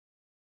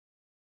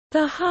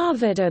The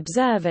Harvard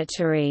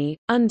Observatory,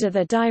 under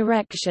the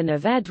direction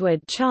of Edward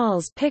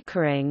Charles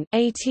Pickering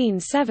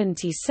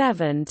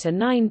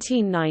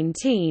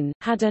 (1877–1919),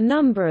 had a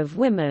number of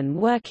women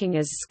working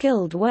as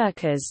skilled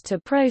workers to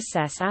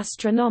process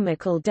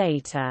astronomical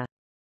data.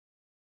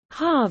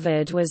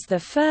 Harvard was the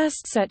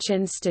first such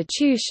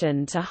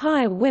institution to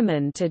hire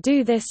women to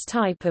do this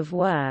type of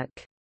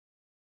work.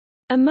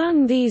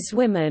 Among these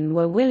women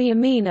were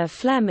Williamina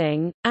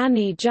Fleming,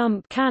 Annie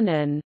Jump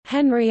Cannon,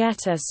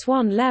 Henrietta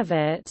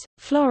Leavitt,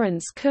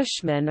 Florence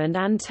Cushman and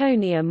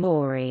Antonia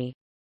Maury.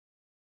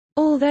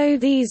 Although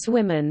these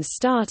women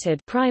started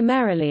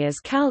primarily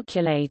as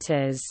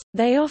calculators,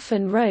 they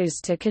often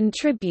rose to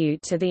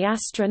contribute to the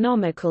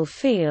astronomical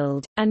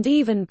field, and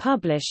even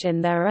publish in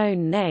their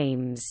own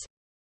names.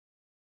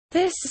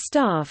 This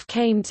staff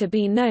came to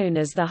be known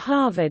as the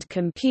Harvard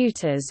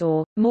Computers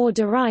or, more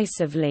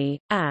derisively,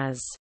 as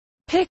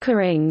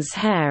Pickering's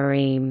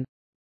harem.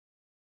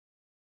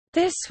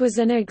 This was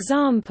an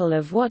example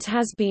of what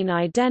has been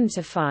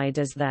identified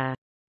as the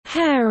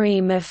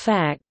harem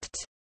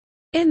effect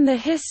in the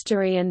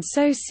history and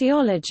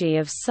sociology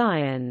of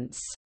science.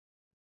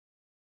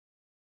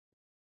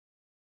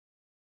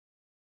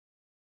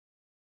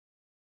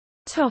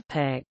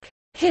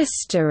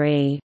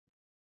 History.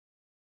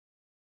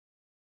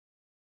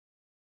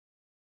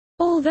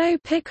 Although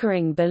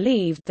Pickering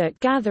believed that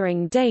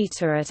gathering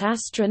data at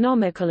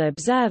astronomical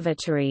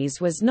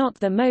observatories was not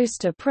the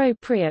most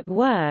appropriate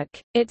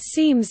work, it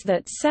seems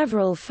that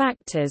several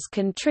factors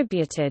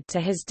contributed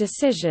to his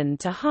decision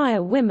to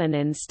hire women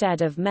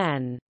instead of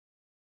men.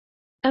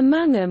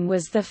 Among them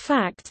was the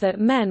fact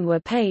that men were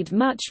paid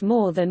much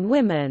more than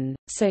women,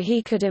 so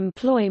he could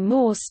employ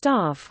more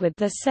staff with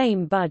the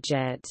same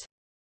budget.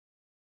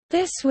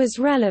 This was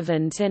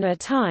relevant in a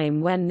time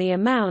when the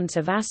amount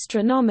of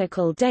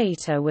astronomical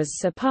data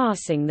was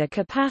surpassing the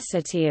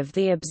capacity of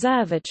the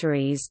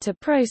observatories to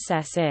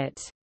process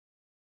it.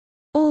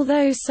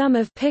 Although some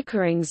of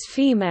Pickering's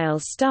female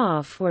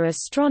staff were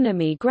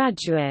astronomy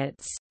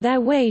graduates, their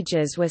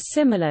wages were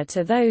similar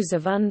to those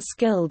of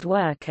unskilled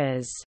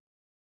workers.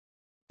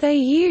 They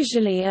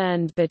usually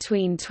earned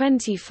between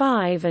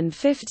 25 and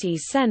 50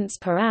 cents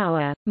per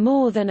hour,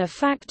 more than a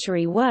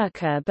factory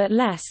worker but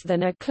less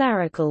than a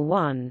clerical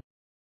one.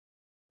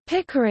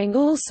 Pickering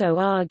also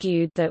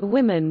argued that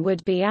women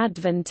would be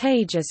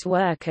advantageous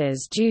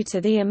workers due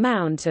to the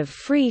amount of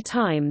free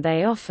time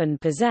they often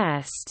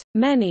possessed.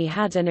 Many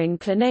had an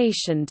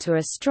inclination to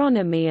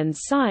astronomy and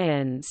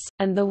science,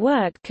 and the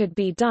work could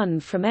be done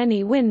from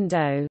any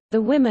window.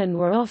 The women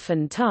were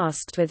often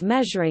tasked with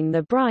measuring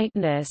the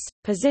brightness,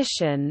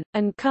 position,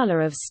 and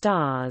color of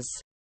stars.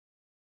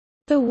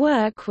 The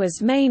work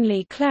was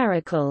mainly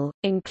clerical,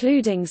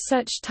 including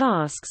such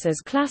tasks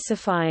as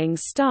classifying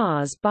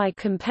stars by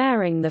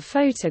comparing the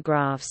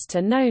photographs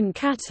to known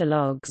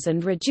catalogues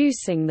and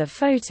reducing the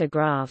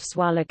photographs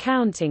while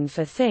accounting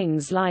for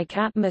things like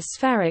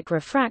atmospheric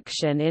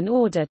refraction in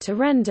order to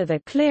render the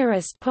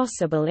clearest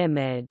possible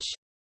image.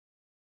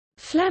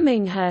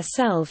 Fleming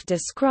herself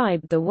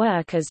described the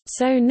work as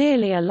so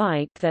nearly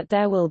alike that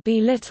there will be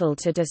little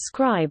to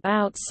describe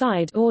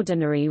outside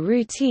ordinary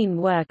routine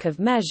work of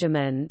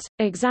measurement,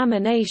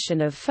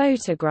 examination of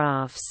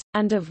photographs,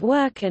 and of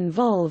work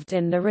involved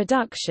in the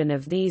reduction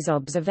of these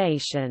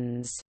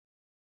observations.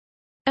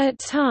 At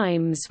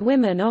times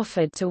women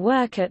offered to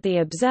work at the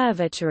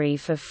observatory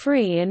for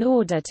free in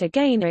order to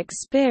gain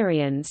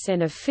experience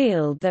in a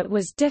field that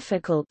was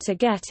difficult to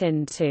get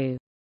into.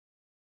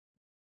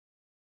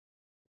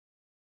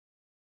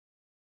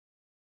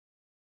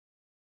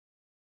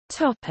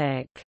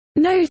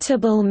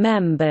 Notable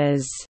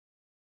members.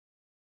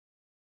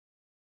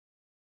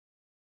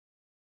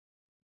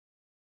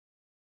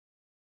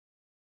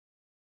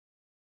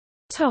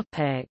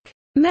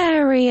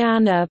 Mary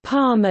Anna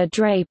Palmer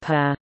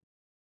Draper.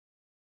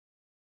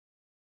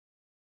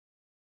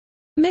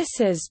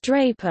 Mrs.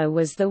 Draper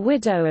was the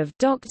widow of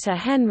Dr.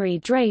 Henry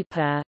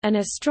Draper, an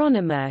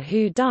astronomer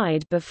who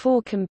died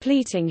before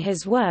completing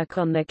his work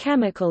on the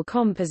chemical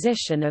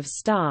composition of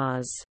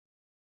stars.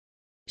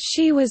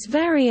 She was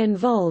very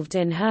involved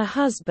in her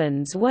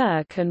husband's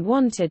work and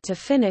wanted to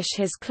finish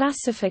his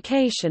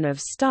classification of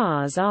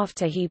stars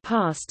after he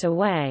passed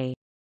away.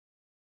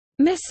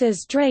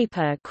 Mrs.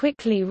 Draper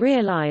quickly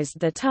realized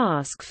the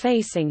task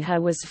facing her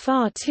was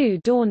far too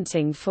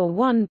daunting for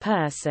one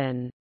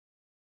person.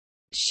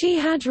 She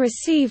had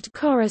received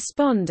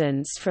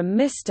correspondence from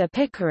Mr.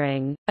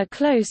 Pickering, a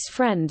close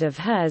friend of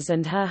hers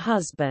and her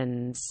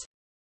husband's.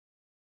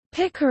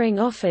 Pickering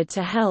offered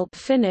to help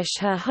finish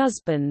her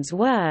husband's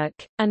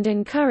work, and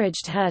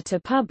encouraged her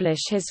to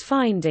publish his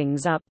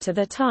findings up to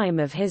the time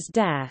of his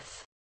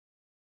death.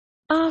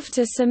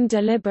 After some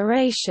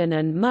deliberation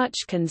and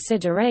much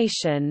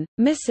consideration,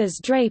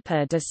 Mrs.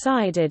 Draper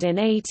decided in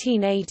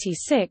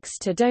 1886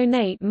 to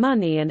donate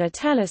money and a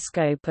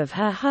telescope of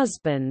her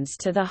husband's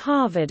to the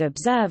Harvard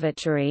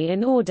Observatory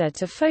in order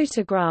to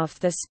photograph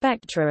the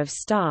spectra of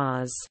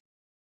stars.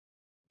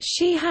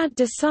 She had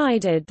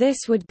decided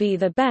this would be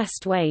the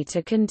best way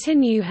to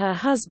continue her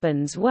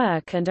husband's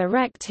work and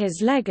erect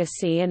his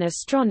legacy in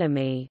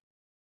astronomy.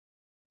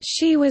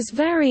 She was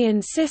very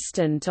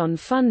insistent on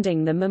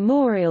funding the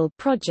memorial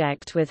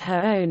project with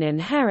her own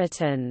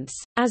inheritance,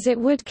 as it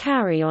would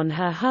carry on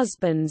her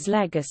husband's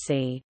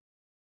legacy.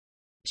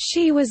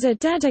 She was a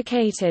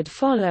dedicated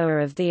follower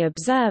of the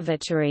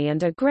observatory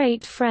and a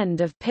great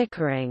friend of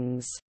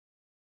Pickering's.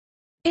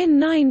 In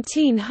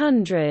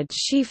 1900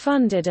 she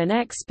funded an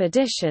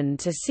expedition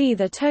to see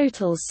the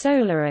total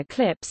solar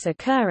eclipse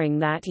occurring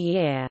that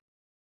year.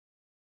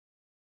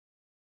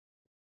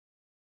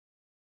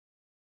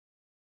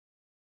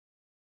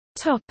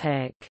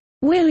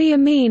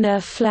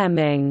 Williamina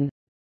Fleming.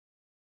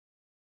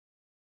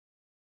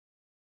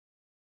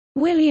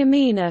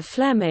 Williamina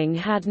Fleming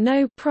had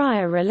no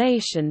prior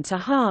relation to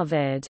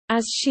Harvard,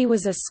 as she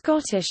was a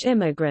Scottish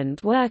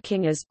immigrant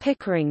working as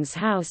Pickering's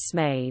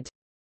housemaid.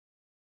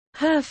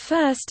 Her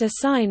first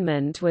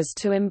assignment was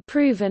to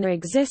improve an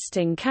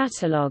existing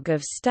catalogue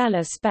of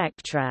stellar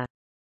spectra.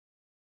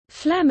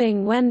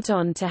 Fleming went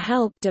on to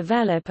help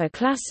develop a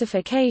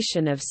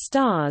classification of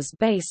stars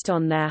based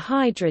on their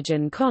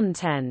hydrogen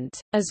content,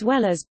 as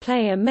well as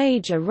play a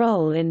major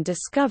role in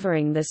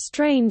discovering the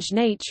strange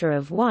nature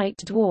of white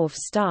dwarf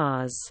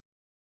stars.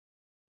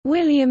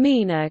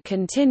 Williamina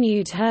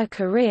continued her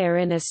career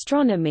in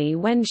astronomy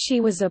when she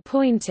was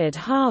appointed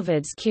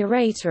Harvard's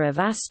Curator of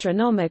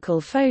Astronomical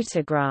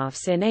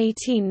Photographs in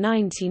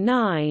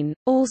 1899,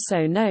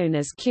 also known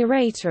as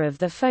Curator of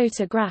the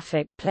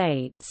Photographic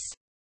Plates.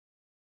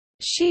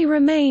 She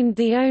remained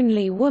the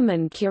only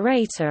woman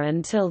curator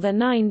until the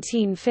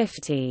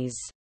 1950s.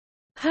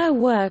 Her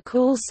work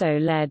also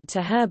led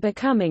to her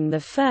becoming the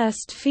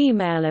first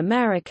female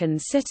American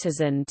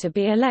citizen to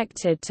be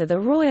elected to the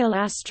Royal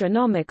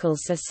Astronomical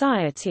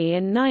Society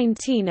in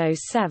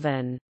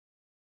 1907.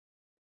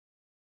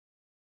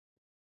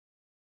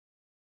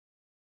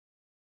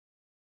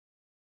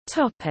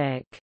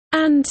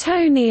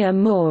 Antonia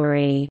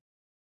Maury.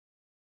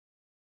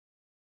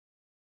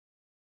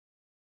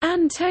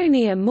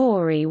 Antonia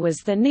Maury was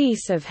the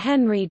niece of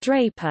Henry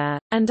Draper,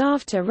 and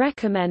after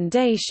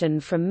recommendation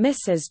from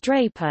Mrs.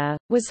 Draper,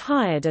 was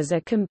hired as a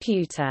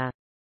computer.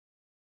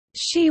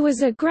 She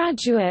was a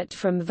graduate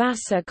from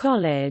Vassar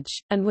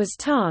College, and was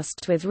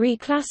tasked with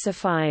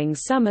reclassifying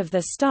some of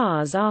the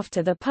stars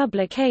after the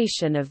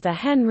publication of the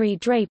Henry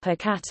Draper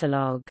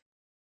catalogue.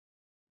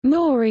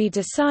 Maury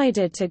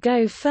decided to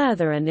go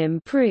further and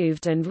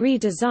improved and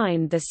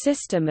redesigned the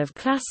system of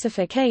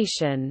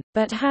classification,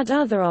 but had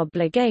other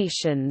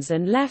obligations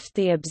and left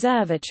the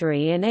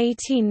observatory in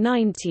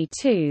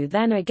 1892,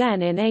 then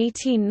again in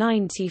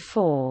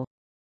 1894.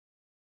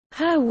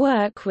 Her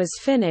work was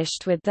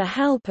finished with the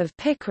help of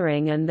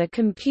Pickering and the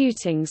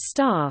computing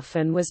staff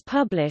and was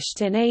published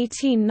in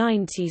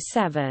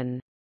 1897.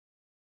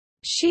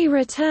 She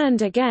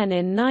returned again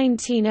in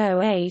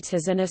 1908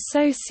 as an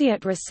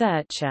associate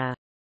researcher.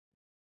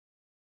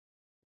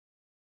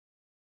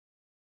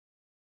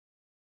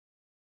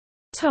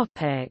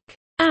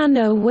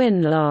 Anna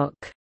Winlock.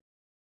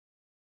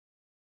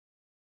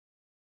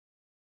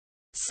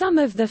 Some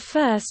of the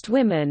first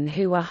women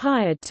who were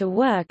hired to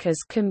work as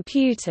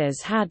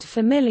computers had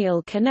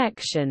familial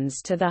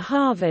connections to the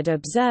Harvard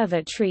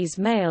Observatory's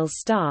male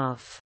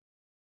staff.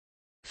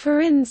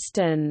 For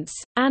instance,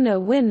 Anna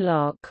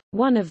Winlock,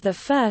 one of the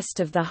first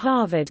of the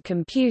Harvard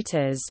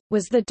computers,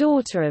 was the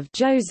daughter of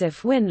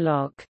Joseph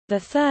Winlock, the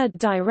third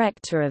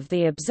director of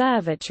the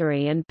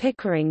observatory and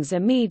Pickering's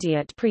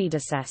immediate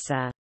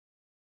predecessor.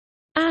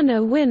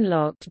 Anna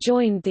Winlock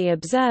joined the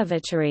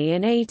observatory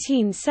in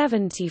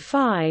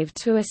 1875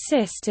 to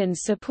assist in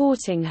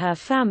supporting her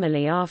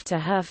family after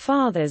her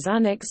father's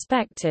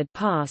unexpected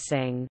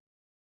passing.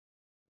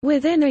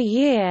 Within a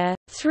year,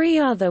 3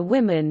 other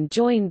women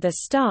joined the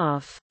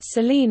staff,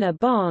 Selina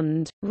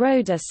Bond,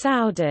 Rhoda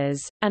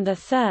Souders, and a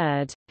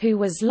third, who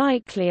was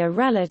likely a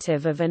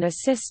relative of an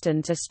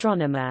assistant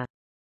astronomer.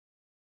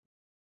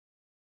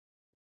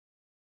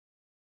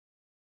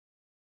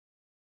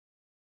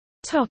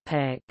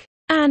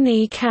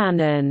 Annie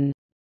Cannon.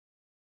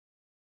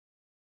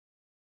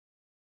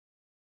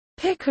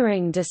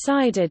 Pickering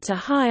decided to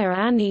hire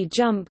Annie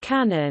Jump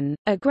Cannon,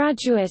 a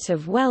graduate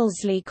of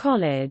Wellesley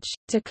College,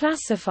 to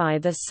classify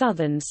the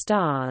southern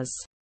stars.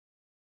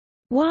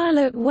 While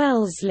at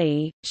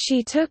Wellesley,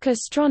 she took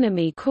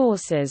astronomy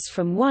courses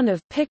from one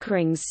of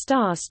Pickering's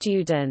star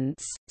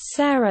students,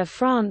 Sarah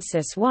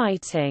Frances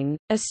Whiting.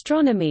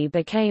 Astronomy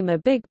became a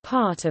big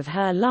part of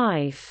her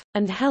life,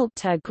 and helped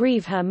her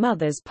grieve her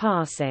mother's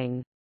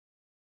passing.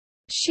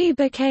 She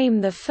became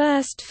the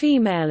first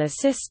female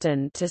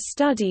assistant to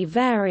study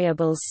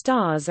variable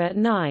stars at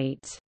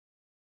night.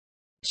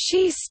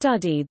 She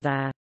studied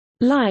the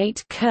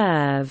light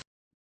curve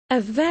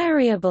of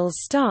variable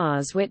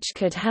stars, which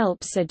could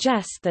help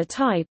suggest the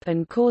type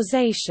and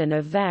causation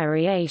of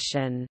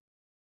variation.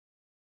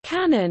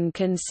 Cannon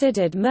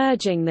considered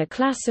merging the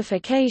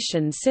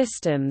classification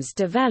systems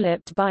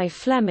developed by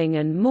Fleming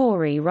and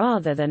Maury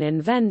rather than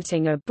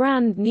inventing a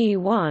brand new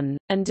one,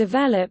 and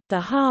developed the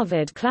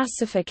Harvard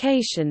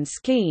classification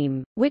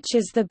scheme, which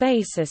is the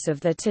basis of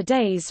the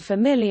today's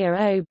familiar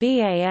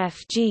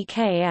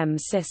OBAF-GKM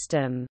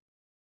system.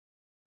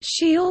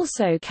 She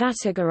also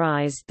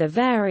categorized the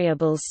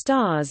variable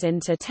stars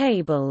into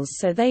tables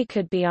so they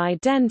could be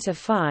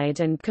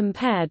identified and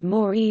compared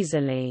more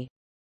easily.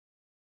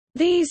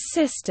 These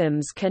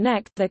systems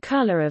connect the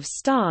color of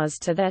stars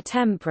to their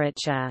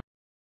temperature.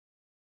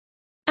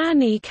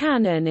 Annie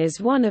Cannon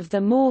is one of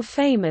the more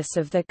famous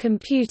of the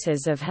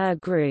computers of her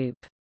group.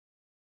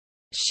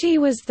 She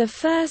was the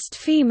first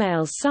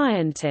female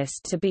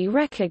scientist to be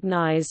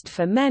recognized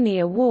for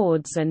many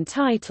awards and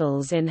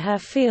titles in her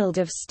field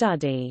of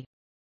study.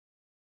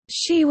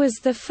 She was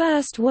the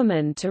first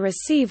woman to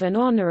receive an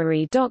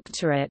honorary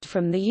doctorate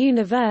from the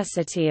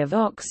University of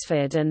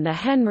Oxford and the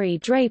Henry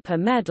Draper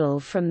Medal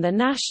from the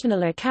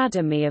National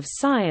Academy of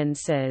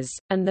Sciences,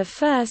 and the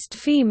first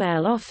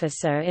female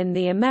officer in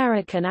the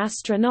American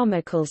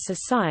Astronomical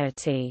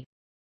Society.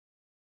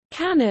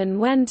 Cannon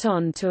went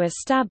on to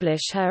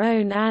establish her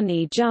own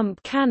Annie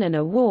Jump Cannon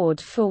Award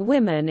for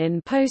women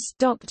in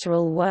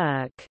postdoctoral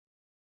work.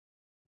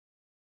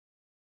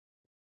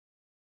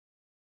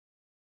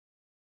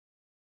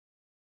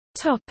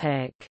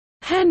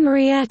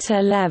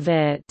 Henrietta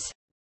Leavitt.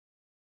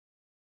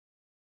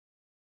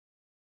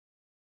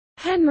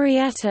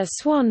 Henrietta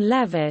Swan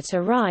Leavitt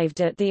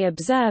arrived at the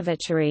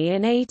observatory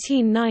in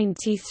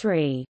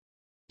 1893.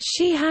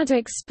 She had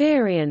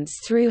experience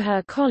through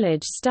her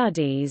college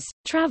studies,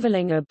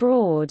 traveling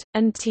abroad,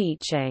 and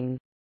teaching.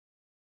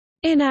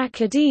 In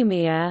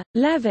academia,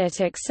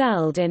 Leavitt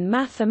excelled in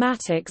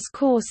mathematics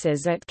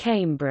courses at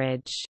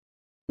Cambridge.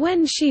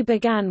 When she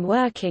began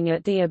working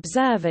at the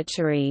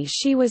observatory,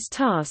 she was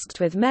tasked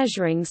with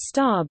measuring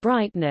star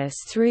brightness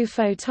through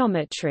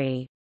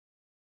photometry.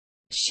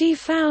 She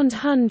found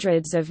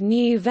hundreds of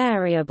new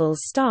variable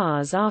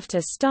stars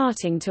after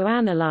starting to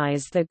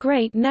analyze the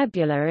Great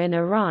Nebula in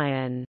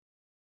Orion.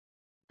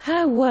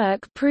 Her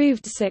work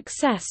proved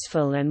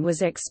successful and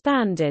was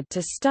expanded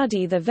to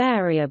study the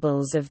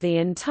variables of the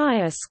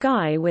entire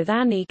sky with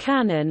Annie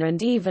Cannon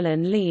and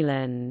Evelyn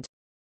Leland.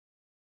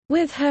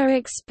 With her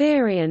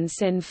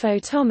experience in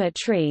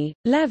photometry,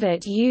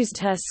 Leavitt used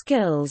her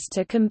skills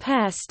to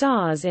compare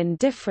stars in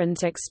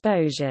different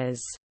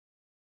exposures.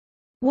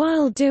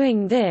 While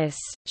doing this,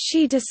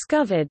 she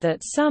discovered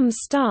that some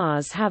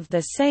stars have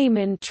the same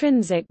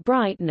intrinsic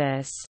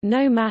brightness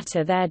no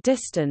matter their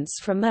distance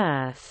from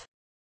Earth.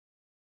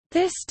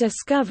 This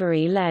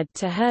discovery led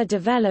to her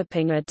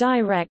developing a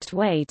direct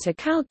way to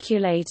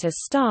calculate a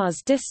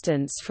star's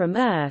distance from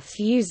Earth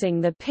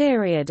using the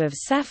period of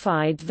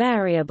Cepheid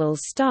variable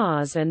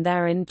stars and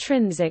their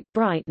intrinsic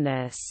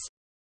brightness.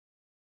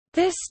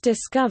 This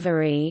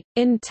discovery,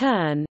 in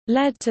turn,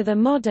 led to the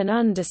modern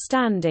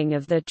understanding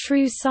of the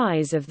true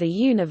size of the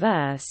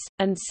universe,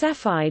 and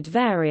Cepheid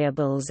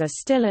variables are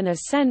still an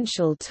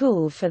essential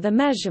tool for the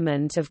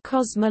measurement of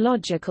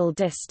cosmological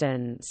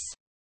distance.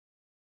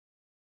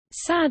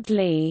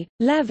 Sadly,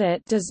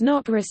 Leavitt does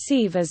not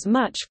receive as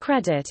much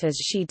credit as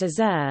she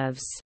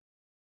deserves.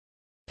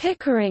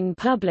 Pickering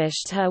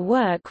published her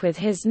work with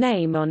his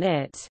name on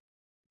it.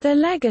 The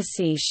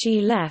legacy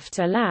she left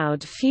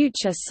allowed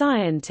future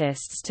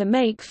scientists to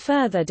make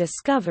further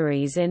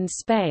discoveries in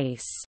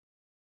space.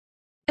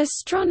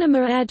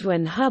 Astronomer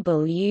Edwin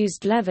Hubble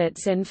used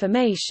Leavitt's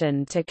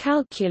information to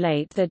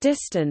calculate the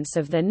distance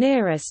of the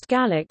nearest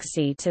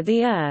galaxy to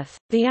the Earth,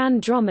 the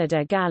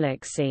Andromeda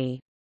Galaxy.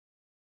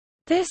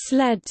 This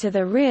led to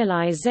the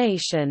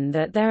realization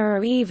that there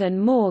are even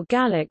more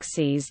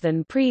galaxies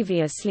than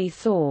previously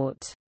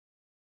thought.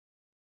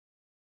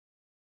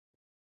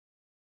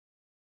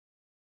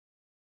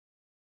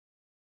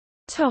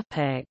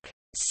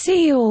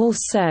 See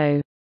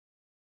also: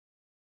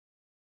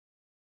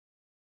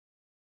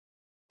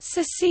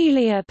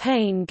 Cecilia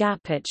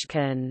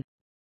Payne-Gaposchkin.